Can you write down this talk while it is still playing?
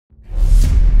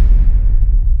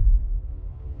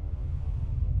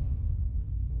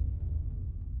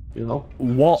You know.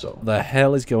 What the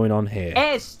hell is going on here?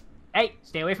 Hey,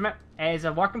 stay away from it. It's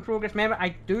a work in progress. Remember,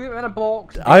 I do it in a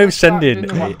box. I'm sending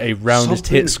a roundest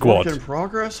hit squad work in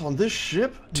progress on this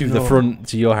ship to the front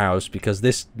to your house because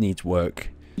this needs work.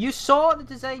 You saw the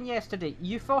design yesterday.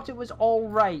 You thought it was all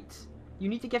right. You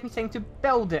need to give me time to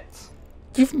build it.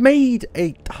 You've made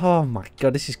a... Oh my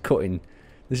god, this is cutting.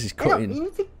 This is cutting. You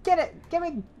need to get it.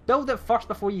 Build it first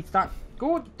before you start.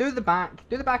 Go do the back.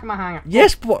 Do the back of my hangar.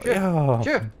 Yes, but...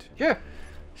 Sure.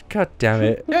 God damn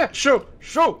it. Yeah. Sure.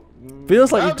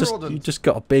 Feels like you just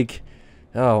got a big...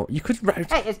 Oh, you could...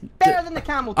 Hey, it's better than the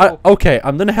camel toe. Okay,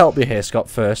 I'm gonna help you here, Scott.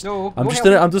 First, No, I'm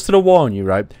just gonna warn you,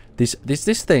 right? This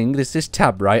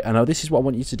tab, right? I know this is what I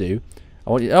want you to do. I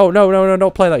want you. Oh no!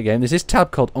 Don't play that game. There's this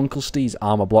tab called Uncle Steve's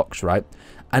Armor Blocks, right?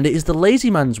 And it is the lazy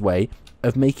man's way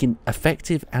of making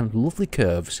effective and lovely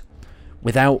curves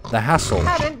without the hassle.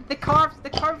 The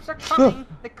curves are coming.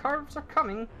 The curves are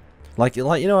coming. Like you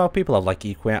know how people have like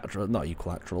not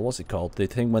equilateral. What's it called? The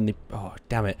thing when they... Oh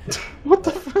damn it! What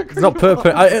the fuck? It's not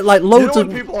perfect. Like loads you know of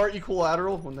when people are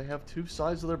equilateral when they have two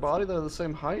sides of their body that are the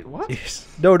same height. What? Yes.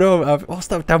 No. What's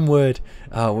that damn word?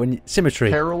 When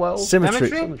symmetry. Parallel.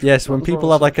 Symmetry. Yes, when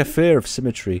people have like a fear of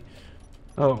symmetry.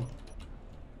 Oh.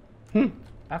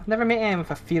 I've never met anyone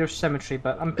with a fear of symmetry,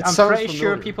 but I'm pretty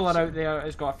sure people are out there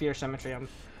who's got a fear of symmetry. I'm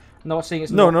not saying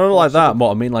it's not like that.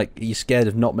 What I mean, like, you're scared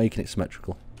of not making it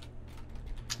symmetrical.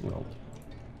 Well.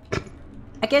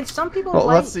 Again, some people well,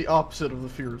 like... that's the opposite of the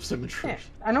fear of symmetry. Yeah,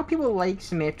 I know people like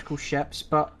symmetrical ships,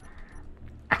 but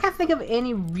I can't think of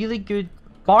any really good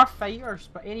bar fighters,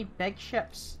 but any big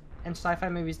ships in sci-fi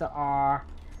movies that are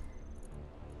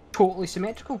totally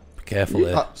symmetrical. Be careful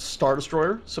there. Star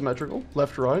Destroyer, symmetrical,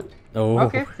 left to right. Oh.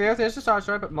 Okay, fair. There's the Star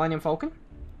Destroyer, but Millennium Falcon.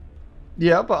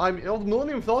 Yeah, but the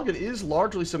Millennium Falcon is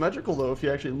largely symmetrical, though, if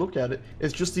you actually look at it.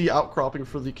 It's just the outcropping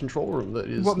for the control room that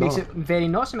is what makes it very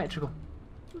not symmetrical.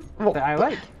 Well, that I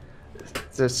like.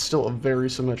 There's still a very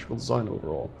symmetrical design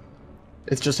overall.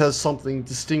 It just has something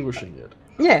distinguishing it.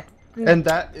 Yeah. And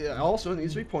that also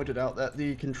needs to be pointed out that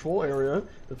the control area,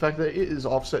 the fact that it is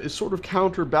offset, is sort of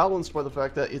counterbalanced by the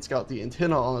fact that it's got the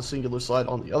antenna on a singular side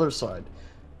on the other side.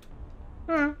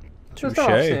 Touche.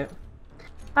 I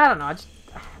don't know.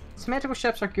 Symmetrical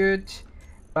ships are good,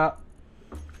 but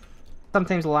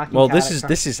sometimes lacking. Well, character.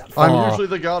 this is. I'm usually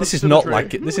the god of This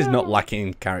is not lacking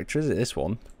in character, is it? This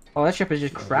one. Oh, this ship is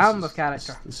just crammed with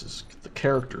character. This is the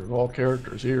character of all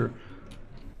characters here.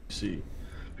 See,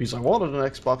 because I wanted an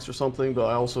Xbox or something, but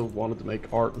I also wanted to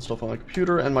make art and stuff on my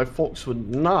computer, and my folks would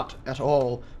not at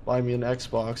all buy me an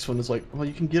Xbox when it's like, well,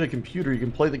 you can get a computer, you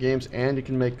can play the games, and you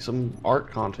can make some art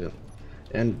content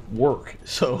and work.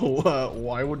 So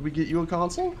why would we get you a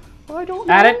console? I don't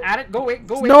know. Add it, go away.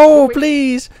 No,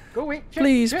 please. Go away.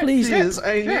 Please. I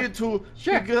need to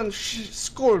begin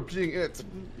sculpting it,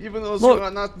 even though it's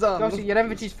not done. Obviously, your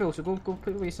inventory's full, so go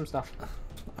put away some stuff.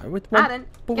 Aaron,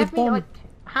 give me like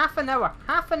half an hour.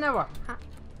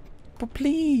 But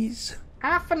please.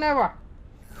 Half an hour.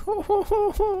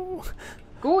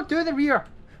 Go do the rear.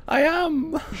 I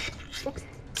am.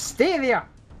 Stay there.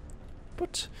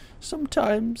 But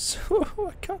sometimes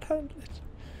I can't handle it.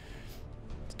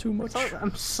 It's too much.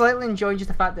 I'm slightly enjoying just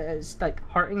the fact that it's like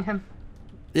hurting him.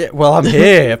 Yeah, well, I'm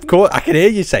here. Of course, I can hear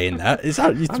you saying that. It's how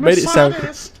you made it sound.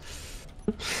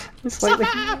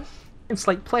 It's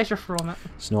like pleasure from it.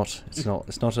 It's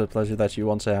not a pleasure that you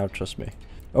want to have. Trust me.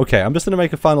 Okay, I'm just gonna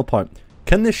make a final point.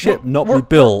 Can this ship not be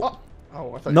built?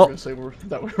 Oh, I thought you were going to say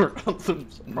that we were on some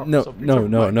No.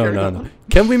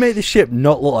 Can we make the ship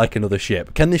not look like another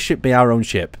ship? Can this ship be our own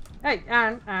ship? Hey,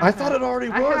 I thought it already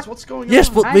was. What's going on? Yes,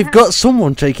 but we've got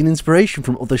someone taking inspiration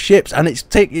from other ships, and it's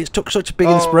took such a big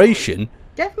inspiration.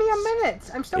 Give me a minute.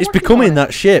 I'm still. It's becoming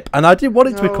that ship, and I didn't want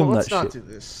it to become that ship. Let's not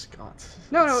do this, Scott.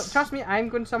 No, trust me. I'm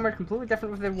going somewhere completely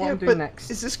different with what I'm doing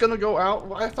next. Is this going to go out?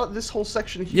 I thought this whole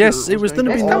section here. Yes, it was going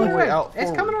to be all the way out.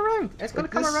 It's coming around. It's going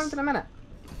to come around in a minute.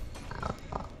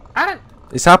 Aaron!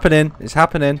 It's happening. It's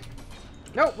happening.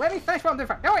 No, let me finish what I'm doing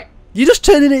first. No, wait. You're just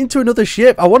turning it into another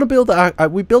ship. I want to build.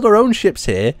 We build our own ships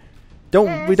here.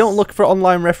 We don't look for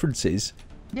online references.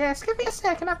 Yes, give me a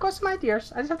second. I've got some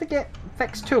ideas. I just have to get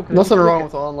fixed too. Nothing wrong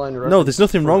with online references. No, there's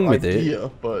nothing wrong with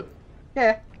it. But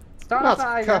yeah, start not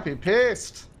that copy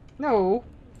paste. No,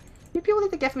 you people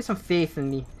need to give me some faith in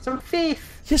me. Some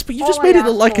faith. Yes, but you just made it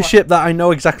look like a ship that I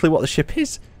know exactly what the ship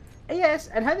is. Yes,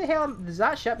 and how the hell does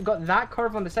that ship got that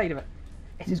curve on the side of it?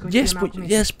 Yes, but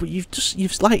you've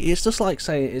it's just like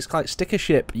saying it's like stick a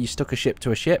ship. You stuck a ship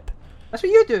to a ship. That's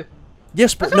what you do.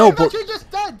 Yes, but no, but you just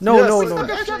did. No.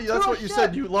 Actually, that's what you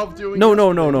said. You love doing. No. I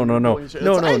love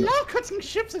No. cutting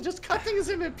ships and just cutting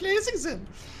them and placing them.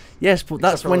 Yes, but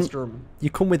that's Except for when it's German. you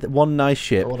come with one nice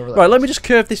ship. Or whatever that Right, let is. me just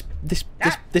curve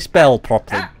this bell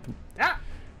properly.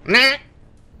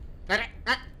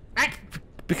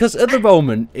 Because at the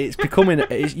moment, it's becoming...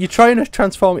 you're trying to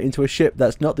transform it into a ship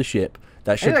that's not the ship.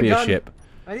 That should be a ship.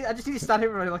 I just need to stand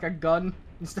here with like a gun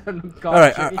instead of a gun.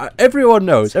 Alright, everyone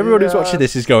knows. Everyone who's watching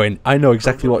this is going, I know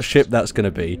exactly what ship that's going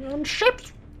to be.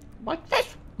 Ships like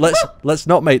this. Let's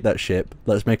not make that ship.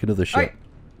 Let's make another ship. Right,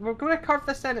 we're going to carve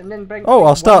this in and then bring... Oh,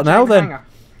 I'll start now then. Hanger.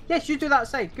 Yes, you do that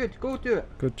side. Good, go do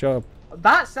it. Good job.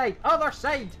 That side, other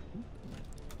side.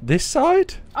 This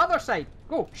side? Other side.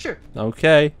 Go, shoot.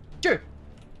 Okay. Shoot.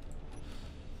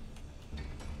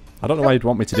 I don't know why you'd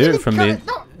want me to do it from the...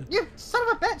 No, you son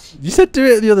of a bitch. You said do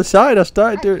it at the other side. I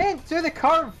started doing it. Do the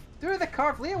curve. Do the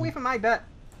curve. Lay away from my bit.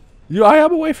 I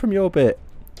am away from your bit.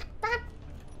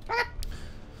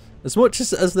 As much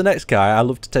as the next guy, I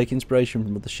love to take inspiration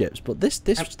from other ships, but this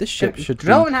ship should be...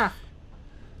 Drill in half.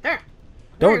 There.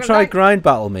 Don't try grind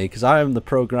battle me, because I am the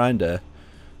pro grinder.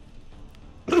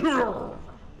 Where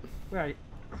are you?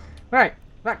 Right.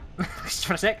 Back. Just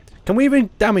for a sec. Can we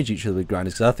even damage each other with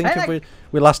grinders? Because I think if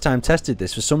we last time tested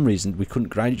this, for some reason, we couldn't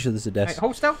grind each other to death. Right,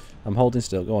 hold still. I'm holding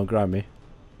still. Go on, grind me.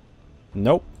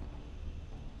 Nope.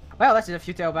 Well, this is a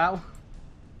futile battle.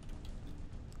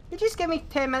 Could you just give me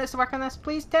 10 minutes to work on this,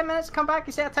 please? 10 minutes, come back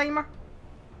and set a timer.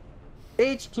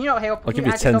 Sage, can you not help? I'll give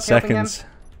you 10 seconds.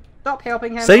 Stop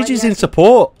helping him. Sage is in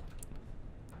support.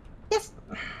 Yes.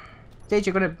 Sage,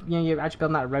 you're gonna, you're actually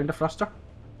building that around the thruster.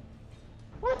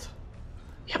 What?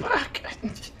 Yeah, but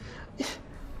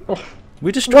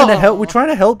We're just trying to help. We're trying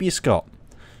to help you, Scott.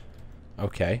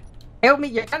 Okay. Help me!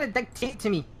 You're trying to dictate to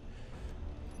me.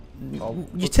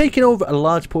 You're taking over a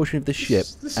large portion of the ship,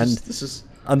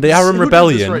 and the Aaron Aaron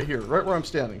Rebellion. Right here, right where I'm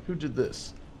standing. Who did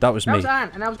this? That was me. That was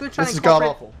Aaron, and I was going to try This and is god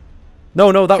incorporate...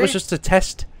 awful. No, that was just a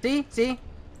test. See?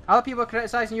 Other people are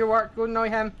criticising your work. Go annoy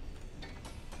him.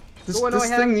 This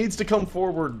thing needs to come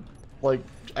forward, like,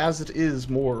 as it is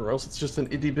more, or else it's just an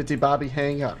itty-bitty babby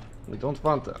hang-up. We don't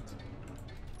want that.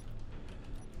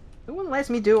 No one lets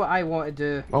me do what I want to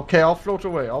do. Okay, I'll float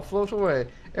away. I'll float away.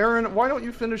 Aaron, why don't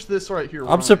you finish this right here?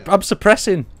 I'm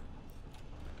suppressing.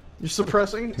 You're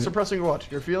suppressing? Suppressing what?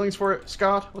 Your feelings for it?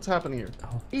 Scott, what's happening here?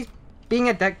 He's being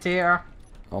a dictator.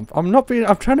 I'm not being.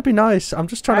 I'm trying to be nice. I'm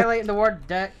just trying Highlighting the word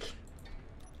dick.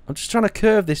 I'm just trying to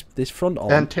curve this front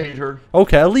on. And tater.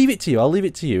 Okay, I'll leave it to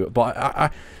you.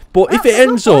 But but if it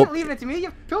ends up, leaving it to me.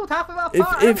 You've pulled half of it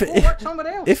apart.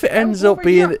 if it ends up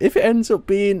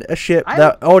being a ship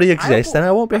that already exists, then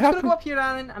I won't be happy. I'm just gonna go up here,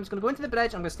 Aaron. I'm just gonna go into the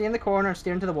bridge. I'm gonna stay in the corner and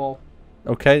stare into the wall.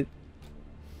 Okay.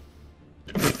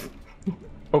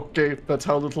 Okay, that's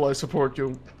how little I support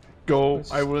you. Go.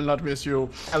 I will not miss you.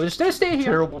 I was just gonna stay here.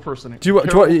 Terrible person.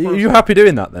 Are you happy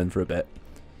doing that then for a bit?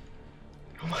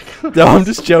 Oh my god. No, I'm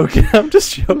just joking. I'm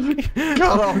just joking.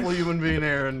 God awful human being,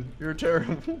 Aaron. You're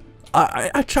terrible.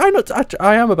 I try not to,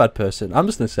 I am a bad person. I'm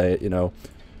just gonna say it,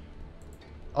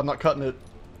 I'm not cutting it.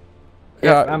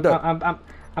 Yeah, I'm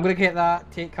gonna get that,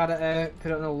 cut it out,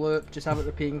 put it in a loop, just have it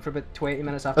repeating for about 20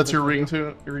 minutes after. That's your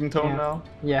ringtone now?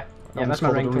 Yeah, that's my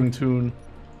ringtone.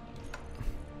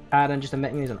 Aaron just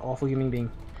admitting he's an awful human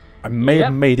being. I may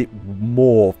have made it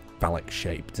more phallic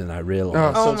shaped than I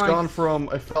realised. So it's gone from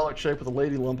a phallic shape with a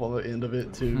lady lump on the end of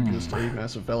it to just a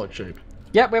massive phallic shape.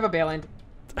 Yep, we have a bell end.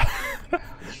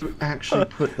 You actually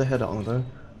put the head on though.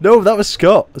 No, that was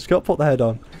Scott. Scott put the head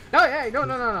on. No, yeah,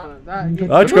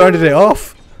 no. I grinded it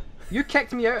off. You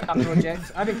kicked me out of that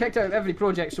project. I've been kicked out of every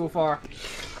project so far.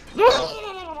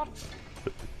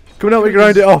 Come on, we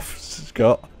grind it off,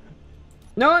 Scott.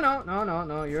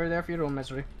 No. You're there for your own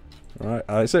misery.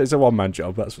 Right, so it's a one-man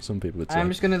job. That's what some people would say. I'm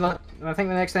just gonna. I think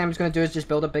the next thing I'm just gonna do is just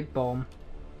build a big bomb.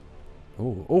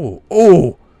 Oh.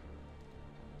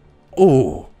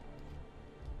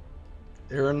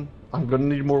 Aaron, I'm gonna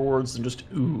need more words than just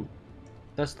ooh.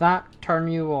 Does that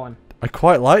turn you on? I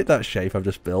quite like that shape I've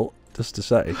just built, just to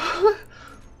say.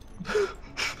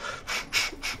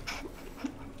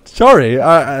 Sorry,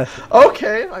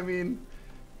 Okay, I mean...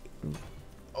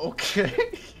 Okay.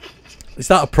 Is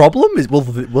that a problem?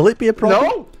 Will it be a problem?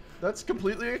 No! That's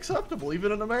completely acceptable,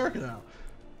 even in America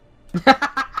now.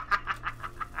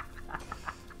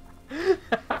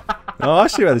 Oh, I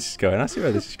see where this is going.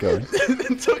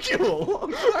 It took you a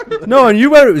long time. No, I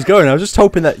knew where it was going. I was just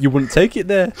hoping that you wouldn't take it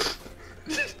there.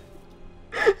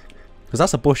 Because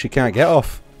that's a bush you can't get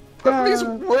off. Because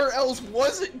where else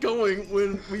was it going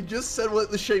when we just said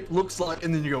what the shape looks like,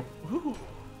 and then you go, ooh.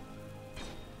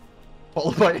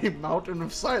 Followed by a mountain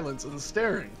of silence and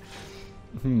staring.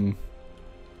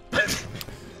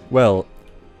 Well,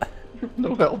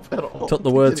 no help at all. took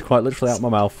the words quite literally out of my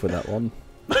mouth with that one.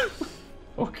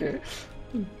 Okay.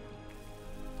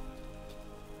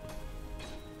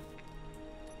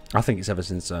 I think it's ever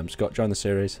since Scott joined the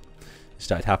series. It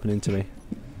started happening to me.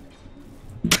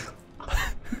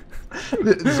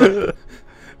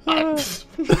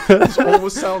 This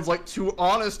almost sounds like too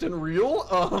honest and real.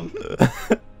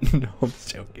 No, I'm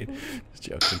just joking. Just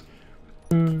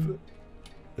joking.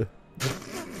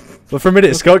 But for a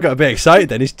minute, Scott got a bit excited.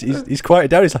 Then he's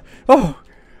quieted down. He's like, "Oh,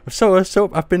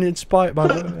 I've been inspired by."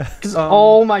 Because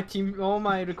all my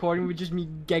recording was just me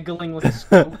giggling like a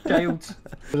school child.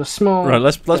 There's a small. Right,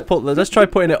 let's try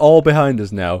putting it all behind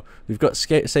us now. We've got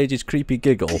Sage's creepy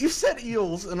giggle. You said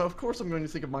eels, and of course I'm going to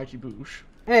think of Mikey Boosh.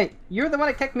 Hey, you're the one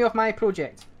that kicked me off my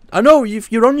project. I know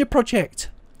you're on your project.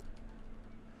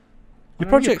 Your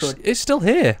project is still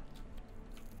here.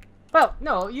 Well,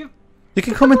 no, you. You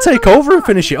can come and take over and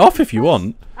finish it off if you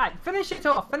want. Alright, finish it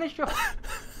off. Finish it off.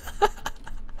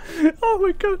 Oh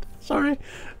my god! Sorry.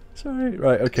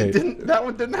 Right. Okay. That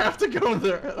one didn't have to go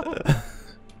there.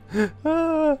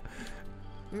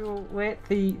 We'll let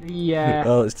the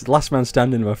Well, it's the last man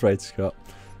standing, I'm afraid, Scott.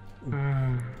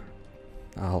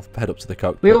 I'll head up to the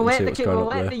cockpit we will and see what's going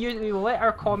on there. We will let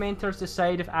our commenters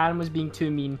decide if Aaron was being too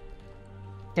mean,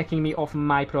 kicking me off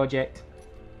my project.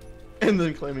 And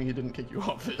then claiming he didn't kick you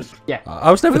off it. Yeah.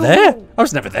 I was never there. I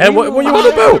was never there. What are you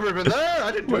on about? I've never been there.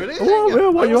 I didn't do anything.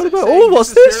 What are you on about? Oh,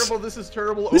 what's this? This is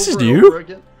terrible. This is over and new. over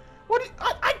again. What?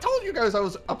 I told you guys I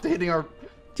was updating our.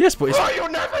 Yes, but it's... Oh, you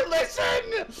never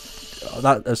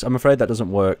listen. I'm afraid that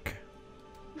doesn't work.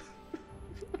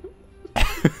 I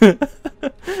don't.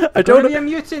 There's gonna be a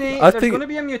mutiny. There's gonna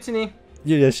be a mutiny.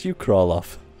 Yes, you crawl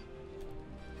off.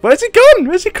 Where's he gone?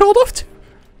 Where's he crawled off to?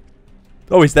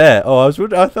 Oh, he's there. Oh, I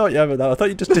thought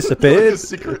you just disappeared.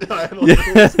 Secret. I don't know,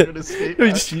 secret escape.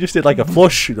 You just did like a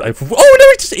flush. Like, oh no,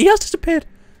 he has disappeared.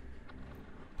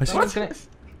 Where's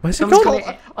he gone?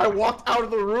 I walked out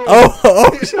of the room.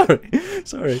 Oh,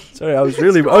 sorry. I was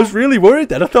really worried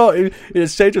then. I thought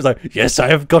Sage was like, yes, I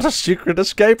have got a secret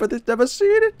escape, but they've never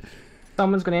seen it.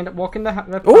 Someone's gonna end up walking the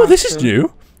path. Oh, this is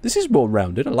new. This is more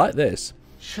rounded. I like this.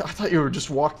 I thought you were just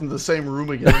walking to the same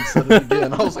room again and said it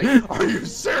again. I was like, are you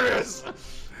serious?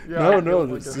 Yeah, no,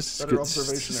 like this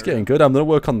is getting good. I'm gonna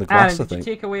work on the glass, I think. Did you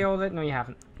take away all that? No, you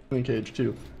haven't. In cage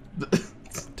too.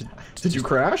 Did you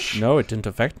crash? No, it didn't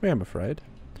affect me, I'm afraid.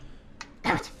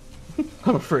 Damn it.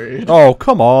 I'm afraid. Oh,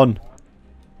 come on.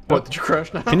 What, did you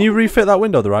crash now? Can you refit that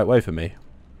window the right way for me?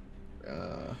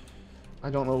 I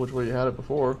don't know which way you had it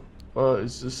before.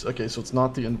 Is this... Okay, so it's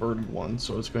not the inverted one,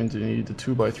 so it's going to need the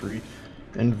 2x3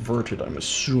 inverted, I'm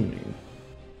assuming.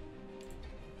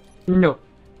 No.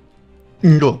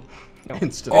 No.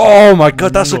 Oh my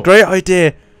god, that's a great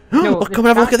idea. No, Look, come and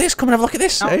have a look at this. Come and have a look at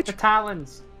this, Sage. The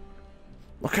talons.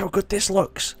 Look how good this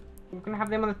looks. We're gonna have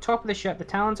them on the top of the ship. The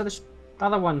talons are the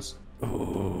other ones.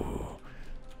 Ooh.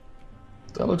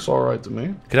 That looks alright to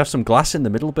me. Could have some glass in the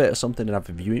middle bit or something and have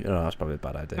a view. Oh, that's probably a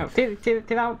bad idea. No,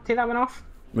 take that one off.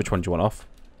 Which one do you want off?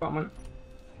 Bottom one.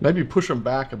 Maybe push them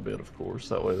back a bit, of course.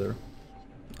 That way there.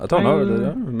 I don't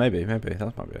know. Maybe.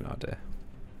 That might be an idea.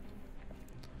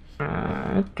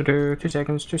 2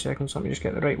 seconds. Let me just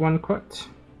get the right one quick.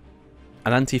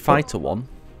 An anti-fighter one?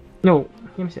 No,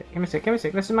 give me a sec.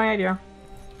 This is my idea.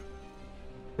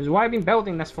 This is what I've been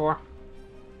building this for.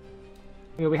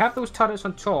 You know, we have those turrets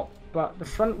on top, but the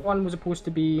front one was supposed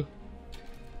to be...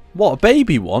 What, a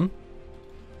baby one?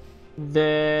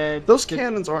 Those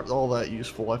cannons aren't all that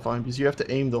useful, I find, because you have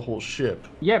to aim the whole ship.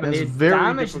 Yeah, but the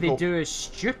damage difficult. they do is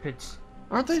stupid.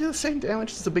 Aren't they the same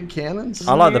damage as the big cannons?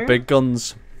 I like the big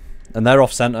guns, and they're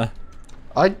off center.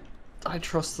 I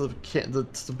trust the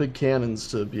big cannons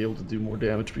to be able to do more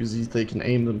damage because they can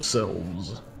aim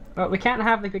themselves. Well, we can't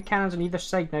have the big cannons on either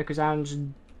side now because Aaron's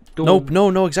dome.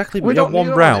 No, exactly. We have one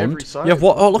round. You have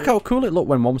what? Oh, look how cool it looked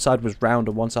when one side was round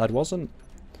and one side wasn't.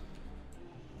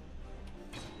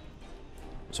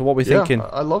 So what are we thinking?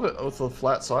 I love it with the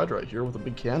flat side right here with a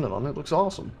big cannon on it. It looks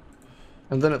awesome.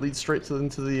 And then it leads straight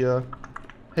into the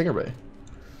hangar bay.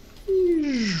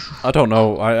 I don't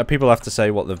know. People have to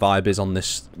say what the vibe is on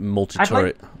this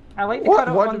multi-turret. I like the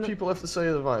Why do people have to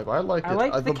say the vibe? I like it.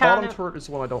 Like the bottom turret is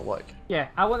the one I don't like. Yeah,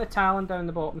 I want the talon down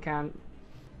the bottom can.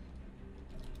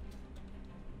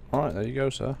 Alright, there you go,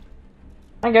 sir.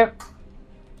 Thank you.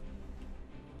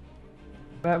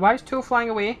 Why is Tool flying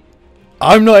away?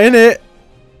 I'm not in it!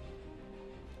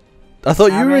 I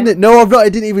thought you were in it. No, I'm not. I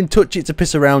didn't even touch it to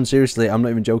piss around. Seriously, I'm not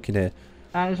even joking here.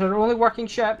 And it's our only working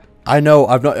ship. I know.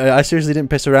 I've not. I seriously didn't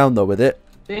piss around though with it.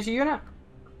 There's a unit.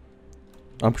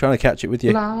 I'm trying to catch it with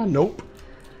you. Nah, nope.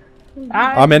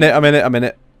 I'm in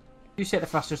it. You set the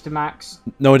thrusters to max.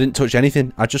 No, I didn't touch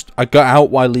anything. I got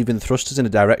out while leaving the thrusters in a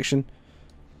direction.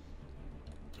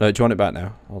 No, do you want it back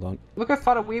now? Hold on. Look how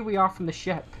far away we are from the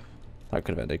ship. That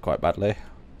could have ended quite badly.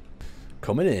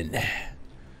 Coming in.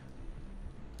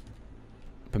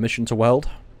 Permission to weld?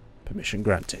 Permission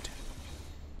granted.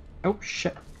 Oh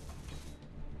shit.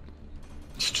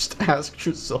 Just ask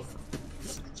yourself.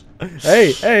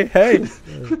 Hey, hey, hey!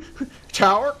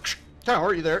 Tower? Tower,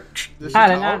 are you there? This is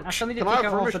Alan, Tower. I still need to Can take I out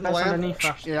have all the permission to bits land? underneath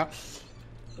first. Yeah.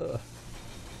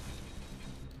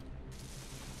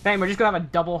 Then we're just gonna have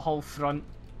a double hull front.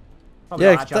 Probably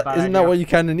Yeah, not actually a bad isn't that idea. what you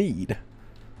kind of need?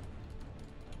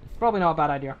 Probably not a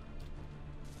bad idea.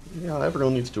 Yeah,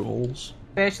 everyone needs 2 holes.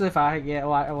 Especially if I get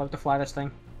allowed to fly this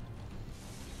thing.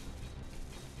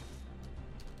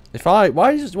 If I,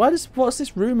 what's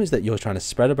this rumours that you're trying to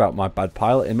spread about my bad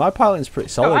piloting? My piloting's pretty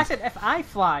solid. No, I said if I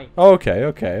fly. Oh, okay,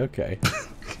 okay, okay.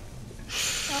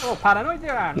 Oh, paranoid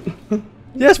there, Aaron.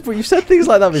 Yes, but you've said things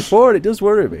like that before, and it does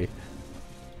worry me.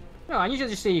 No, I usually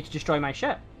just say you could destroy my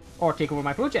ship. Or take over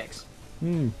my projects.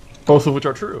 Both of which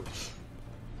are true.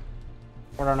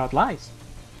 Or are not lies.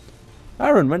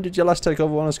 Aaron, when did you last take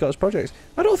over one of Scott's projects?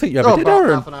 I don't think you ever Oh, did, about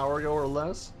Aaron. half an hour ago or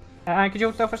less. Could you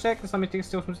hold still for a sec? Let me take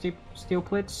still some steel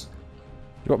plates.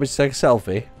 You want me to take a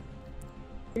selfie?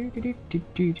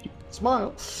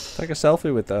 Smile. Take a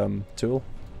selfie with Tool.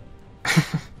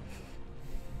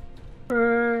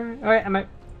 Alright, I'm out.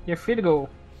 You're free to go.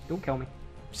 Don't kill me.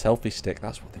 Selfie stick,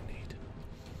 that's what they need.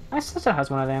 My sister has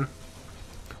one of them.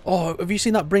 Oh, have you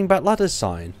seen that Bring Back Ladders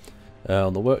sign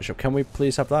on the workshop? Can we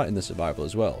please have that in the survival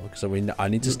as well? Because I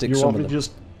need to stick You some want of me them. to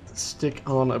just stick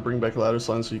on a bring back ladder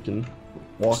sign so you can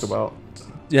walk about?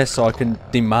 Yes, so I can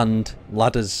demand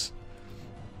ladders.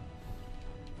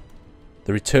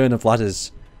 The return of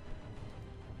ladders.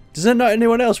 Does there not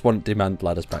anyone else want demand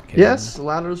ladders back here? Yes,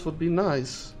 ladders would be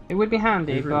nice. It would be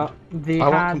handy, Agreed. but I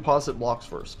want composite blocks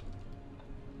first.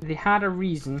 they had a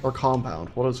reason. Or compound.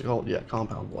 What is it called? Yeah,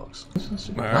 compound blocks.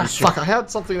 Aaron, Fuck, I had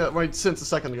something that made sense a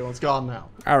second ago. It's gone now.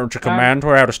 Aaron to command,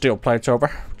 we're out of steel plates over.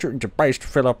 Shooting to base to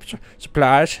fill up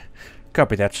supplies.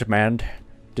 Copy that command.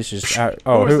 This is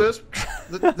Who is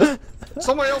this?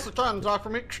 Somebody else is trying to talk for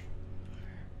me.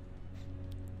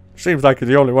 Seems like you're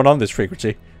the only one on this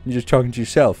frequency. You're just talking to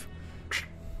yourself.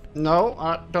 No,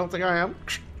 I don't think I am.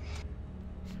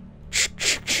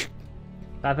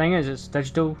 That thing is, it's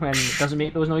digital and it doesn't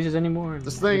make those noises anymore.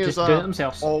 This thing they is just do it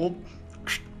themselves. old.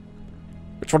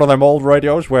 It's one of them old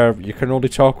radios where you can only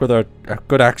talk with a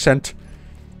good accent.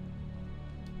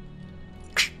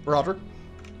 Roger.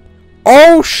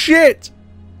 Oh shit!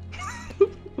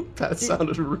 That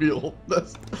sounded real. That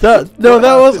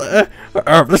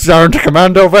was this is Aaron to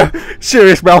command over.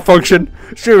 Serious malfunction.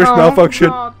 Serious malfunction.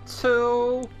 Not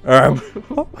too.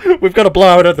 We've got to blow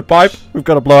out of the pipe. We've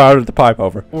got to blow out of the pipe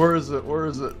over. Where is it? Where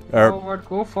is it? Forward,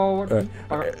 go forward.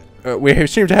 We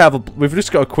seem to have we've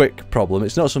just got a quick problem.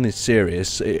 It's not something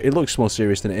serious. It looks more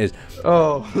serious than it is.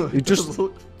 Oh,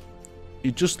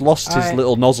 He just lost his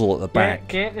little nozzle at the back.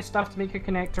 Get the stuff to make a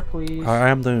connector, please. I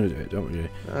am going to do it, don't worry.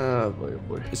 Oh boy, oh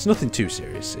boy. It's nothing too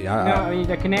serious. See, No, I need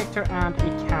a connector and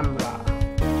a camera.